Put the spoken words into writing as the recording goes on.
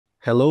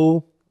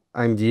Hello,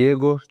 I'm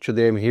Diego.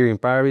 Today I'm here in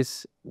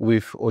Paris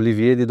with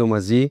Olivier de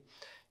Nomazy,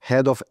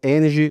 Head of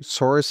Energy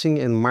Sourcing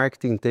and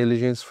Market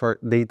Intelligence for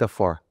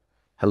Data4.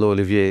 Hello,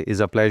 Olivier. It's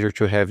a pleasure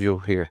to have you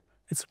here.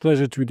 It's a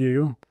pleasure to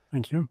Diego.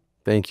 Thank you.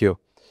 Thank you.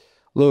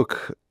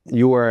 Look,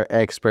 you are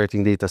expert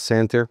in data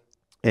center,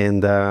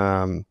 and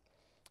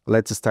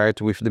let's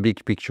start with the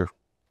big picture,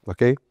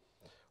 okay?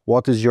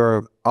 What is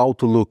your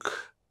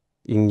outlook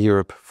in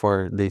Europe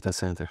for data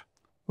center?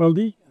 Well,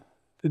 the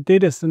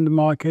data center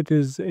market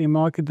is a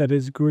market that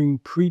is growing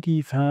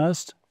pretty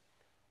fast.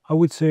 I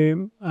would say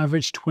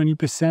average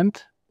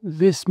 20%.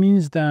 This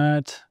means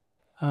that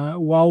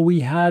while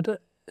we had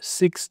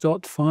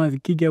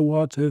 6.5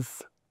 gigawatts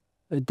of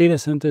data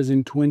centers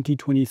in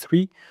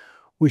 2023,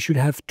 we should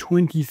have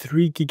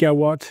 23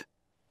 gigawatt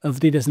of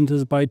data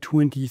centers by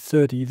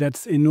 2030.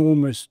 That's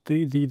enormous.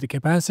 The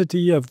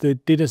capacity of the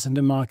data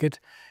center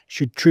market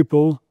should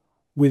triple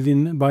by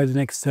the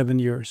next 7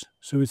 years.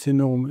 So it's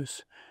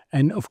enormous.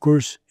 And of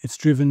course, it's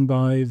driven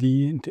by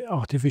the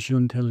artificial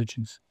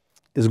intelligence.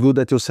 It's good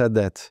that you said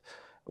that.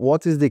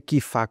 What is the key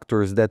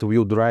factors that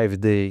will drive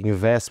the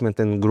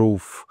investment and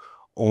growth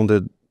on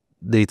the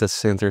data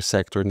center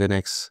sector in the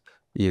next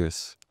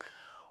years?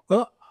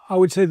 Well, I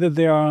would say that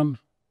there are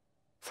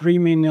three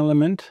main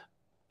elements.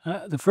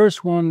 The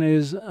first one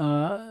is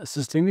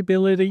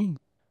sustainability.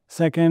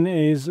 Second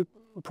is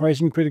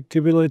pricing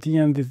predictability.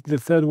 And the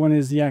third one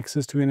is the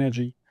access to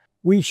energy.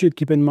 We should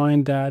keep in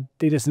mind that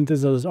data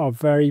centers are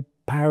very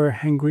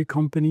power-hungry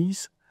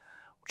companies,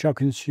 which are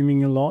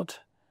consuming a lot.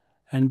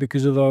 And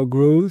because of our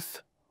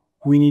growth,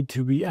 we need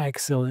to be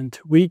excellent.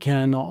 We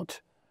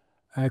cannot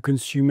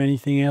consume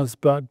anything else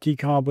but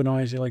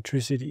decarbonized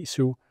electricity.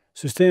 So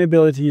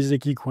sustainability is a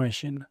key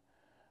question.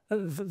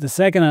 The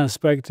second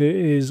aspect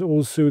is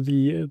also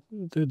the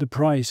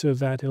price of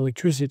that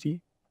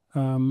electricity.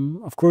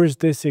 Of course,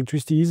 this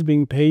electricity is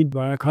being paid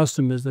by our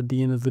customers at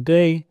the end of the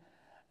day,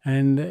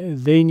 and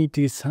they need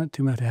to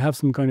have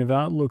some kind of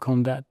outlook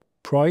on that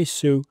price.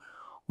 So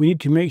we need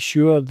to make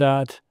sure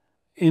that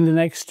in the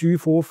next 2,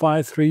 4,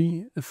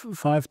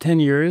 5, 10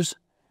 years,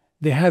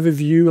 they have a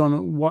view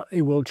on what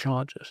it will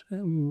charge us,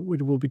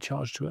 what will be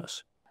charged to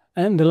us.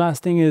 And the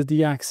last thing is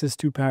the access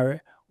to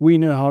power. We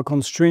know how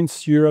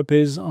constrained Europe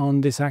is on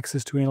this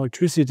access to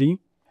electricity,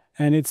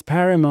 and it's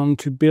paramount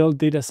to build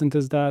data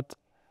centers that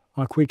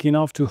are quick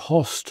enough to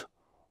host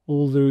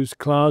all those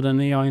cloud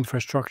and AI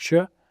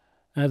infrastructure.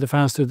 The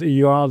faster that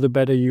you are, the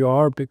better you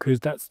are, because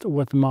that's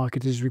what the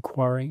market is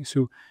requiring.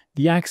 So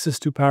the access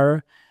to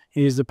power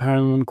is the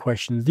paramount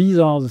question. These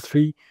are the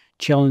three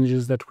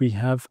challenges that we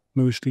have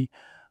mostly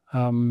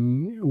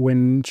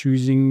when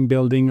choosing,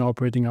 building,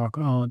 operating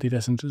our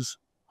data centers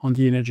on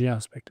the energy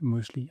aspect,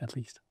 mostly at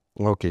least.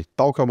 Okay,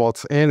 talk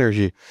about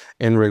energy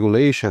and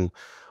regulation.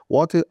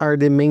 What are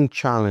the main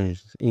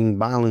challenges in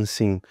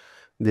balancing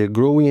the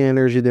growing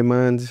energy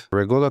demand,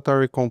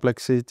 regulatory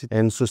complexity,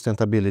 and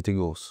sustainability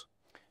goals?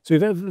 So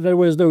there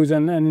was those,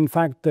 and in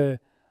fact,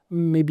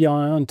 maybe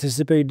I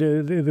anticipate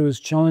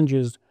those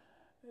challenges.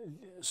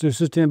 So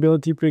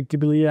sustainability,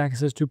 predictability,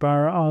 access to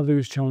power are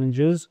those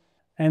challenges.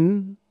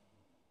 And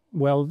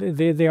well,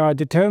 they are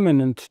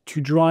determinant to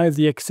drive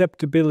the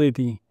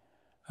acceptability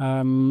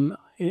in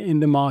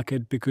the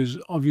market, because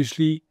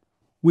obviously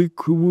we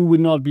would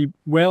not be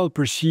well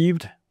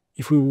perceived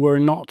if we were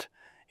not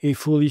a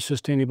fully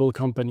sustainable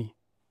company,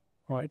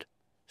 right?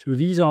 So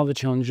these are the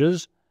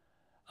challenges.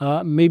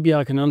 Maybe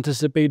I can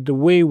anticipate the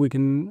way we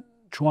can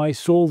try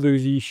solve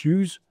those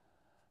issues.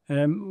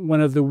 One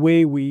of the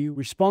way we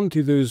respond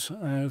to those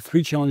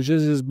three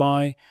challenges is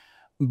by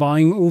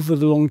buying over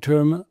the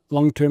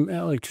long-term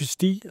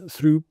electricity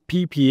through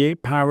PPA,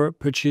 power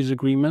purchase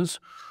agreements,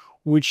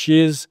 which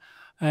is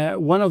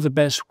one of the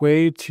best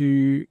way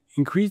to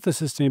increase the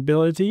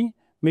sustainability,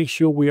 make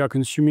sure we are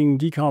consuming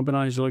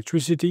decarbonized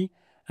electricity,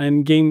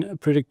 and gain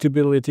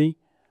predictability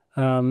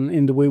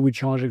in the way we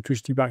charge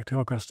electricity back to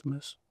our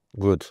customers.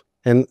 Good.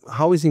 And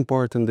how is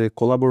important the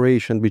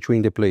collaboration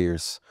between the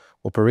players,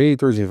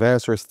 operators,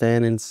 investors,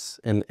 tenants,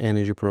 and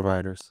energy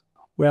providers?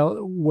 Well,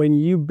 when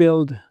you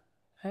build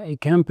a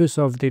campus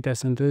of data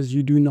centers,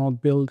 you do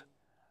not build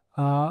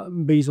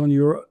based on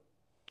your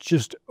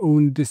just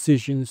own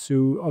decisions.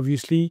 So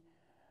obviously,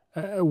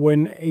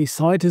 when a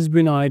site has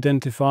been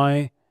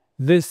identified,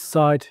 this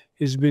site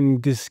is being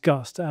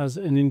discussed as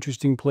an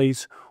interesting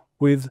place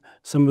with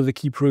some of the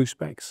key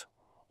prospects.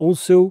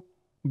 Also,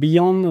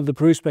 beyond the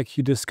prospect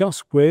you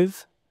discuss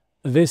with,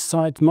 this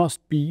site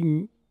must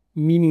be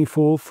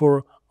meaningful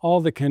for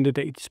all the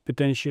candidates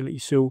potentially.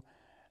 So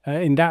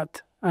in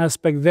that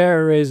aspect,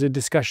 there is a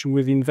discussion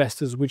with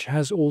investors which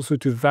has also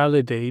to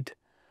validate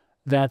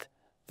that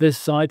this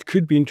site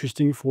could be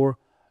interesting for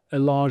a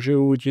larger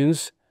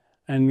audience,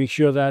 and make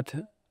sure that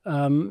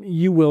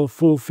you will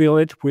fulfill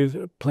it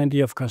with plenty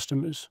of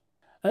customers.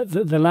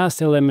 The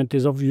last element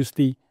is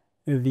obviously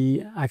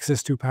the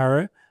access to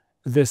power.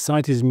 The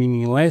site is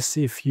meaningless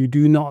if you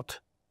do not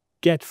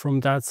get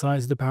from that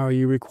site the power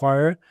you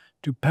require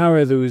to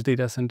power those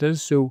data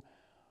centers. So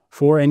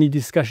For any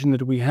discussion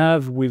that we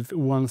have with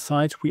one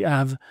site, we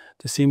have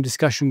the same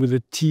discussion with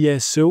the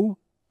TSO,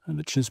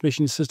 the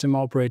transmission system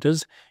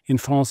operators. In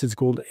France, it's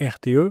called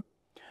RTE.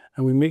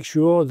 And we make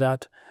sure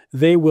that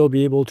they will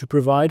be able to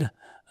provide,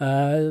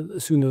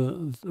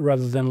 sooner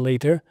rather than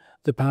later,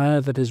 the power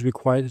that is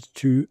required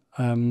to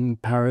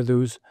power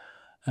those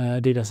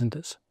data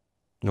centers.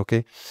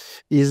 Okay.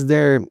 Is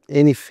there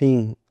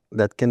anything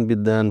that can be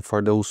done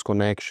for those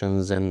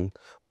connections and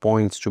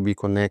points to be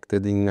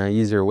connected in an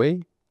easier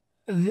way?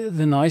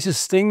 The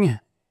nicest thing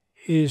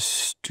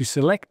is to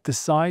select the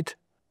site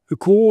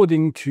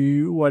according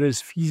to what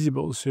is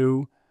feasible.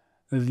 So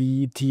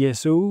the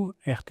TSO,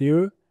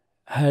 RTE,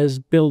 has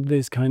built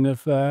this kind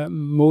of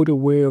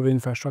motorway of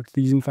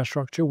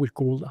infrastructure, which is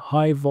called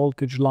high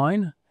voltage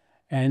line.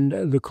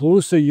 And the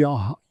closer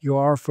you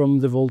are from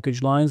the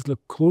voltage lines, the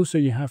closer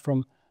you have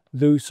from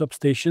those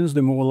substations,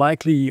 the more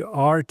likely you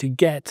are to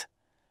get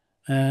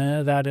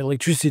that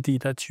electricity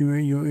that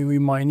you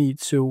might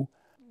need. So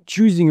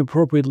choosing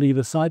appropriately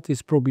the site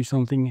is probably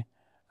something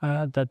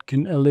that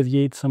can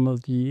alleviate some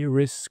of the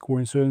risks or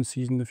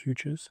uncertainties in the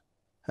futures.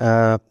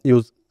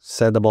 You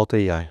said about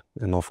AI,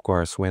 and of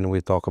course, when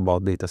we talk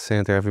about data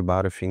center,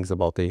 everybody thinks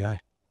about AI.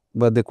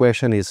 But the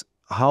question is,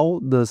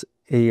 how does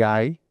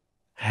AI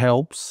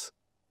helps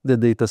the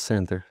data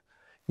center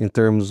in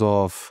terms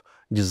of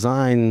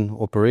design,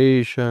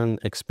 operation,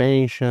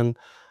 expansion?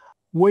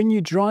 When you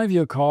drive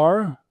your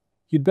car,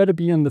 you'd better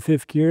be on the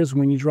fifth gears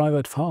when you drive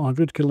at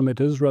 400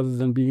 kilometers rather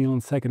than being on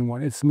the second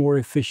one. It's more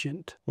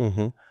efficient.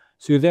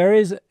 So there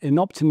is an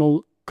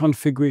optimal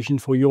configuration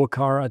for your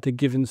car at a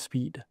given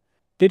speed.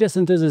 Data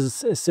centers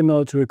is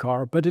similar to a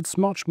car, but it's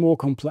much more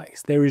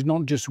complex. There is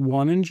not just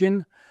one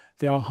engine.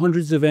 There are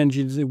hundreds of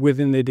engines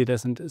within the data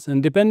centers.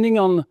 And depending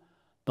on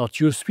not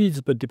your speeds,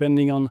 but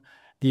depending on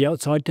the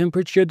outside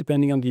temperature,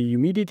 depending on the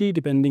humidity,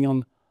 depending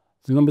on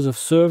the numbers of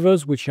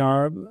servers which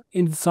are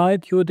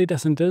inside your data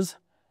centers,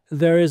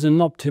 there is an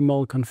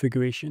optimal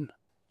configuration.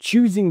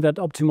 Choosing that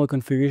optimal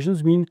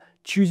configurations means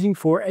choosing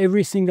for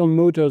every single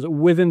motor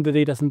within the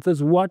data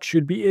centers what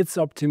should be its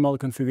optimal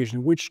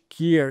configuration, which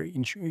gear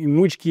in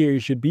which gear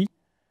it should be.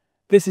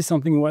 This is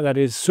something that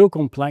is so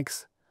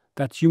complex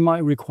that you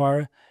might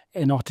require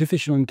an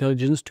artificial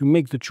intelligence to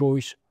make the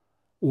choice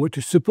or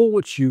to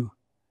support you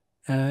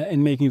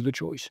in making the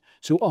choice.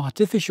 So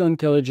artificial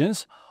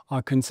intelligence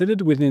are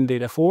considered within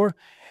Data4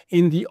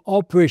 in the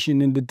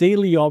operation, in the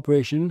daily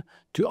operation,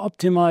 to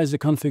optimize the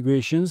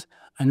configurations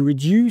and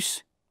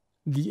reduce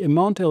the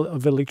amount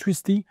of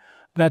electricity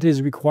that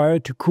is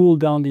required to cool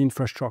down the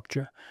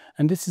infrastructure.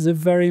 And this is a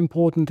very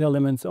important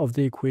element of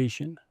the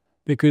equation,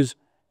 because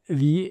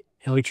the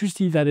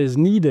electricity that is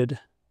needed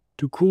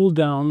to cool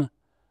down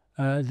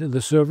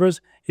the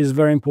servers is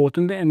very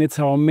important, and it's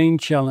our main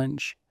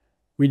challenge,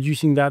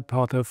 reducing that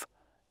part of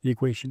the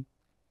equation.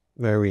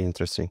 Very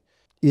interesting.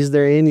 Is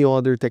there any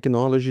other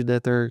technology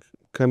that are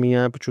coming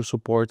up to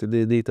support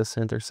the data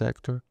center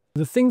sector?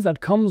 The thing that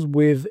comes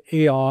with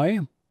AI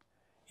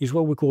is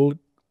what we call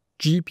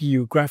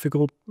GPU,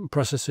 graphical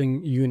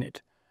processing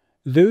unit.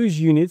 Those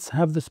units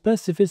have the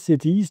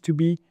specificities to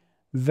be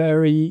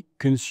very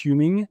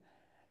consuming,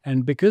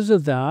 and because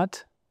of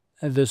that,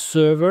 the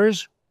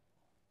servers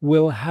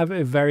will have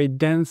a very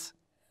dense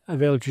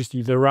of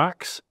electricity. The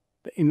racks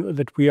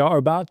that we are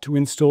about to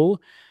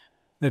install,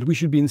 that we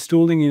should be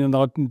installing in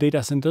our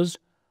data centers,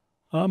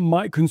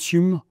 might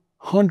consume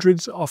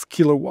hundreds of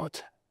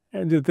kilowatts.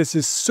 And this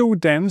is so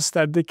dense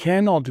that they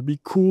cannot be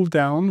cooled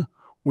down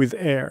with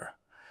air.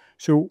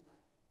 So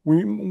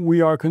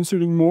we are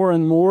considering more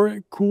and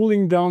more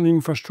cooling down the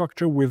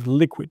infrastructure with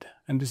liquid.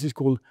 And this is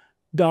called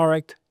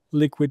direct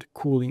liquid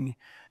cooling.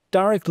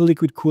 Direct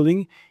liquid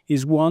cooling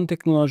is one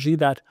technology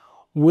that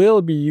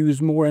will be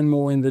used more and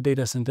more in the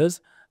data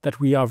centers, that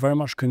we are very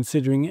much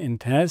considering in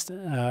test,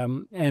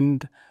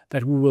 and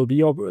that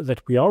we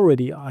are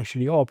already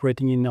actually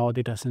operating in our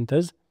data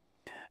centers,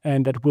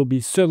 and that will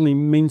be certainly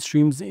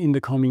mainstreams in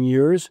the coming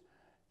years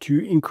to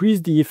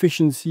increase the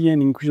efficiency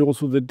and increase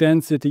also the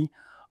density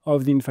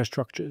of the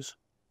infrastructures.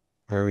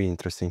 Very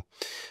interesting.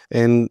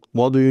 And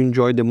what do you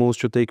enjoy the most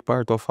to take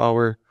part of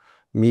our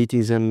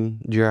meetings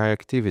and GRI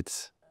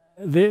activities?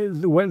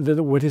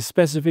 What is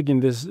specific in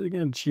this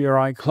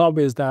GRI club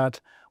is that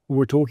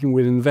we're talking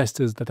with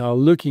investors that are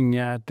looking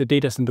at the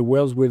data center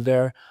worlds with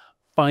their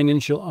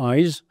financial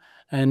eyes.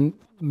 And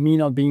me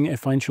not being a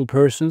financial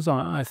person,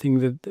 I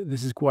think that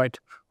this is quite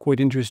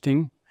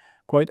interesting,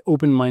 quite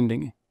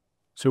open-minded.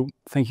 So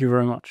thank you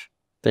very much.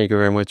 Thank you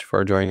very much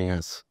for joining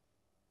us.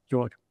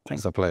 You're welcome.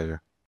 It's a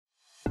pleasure.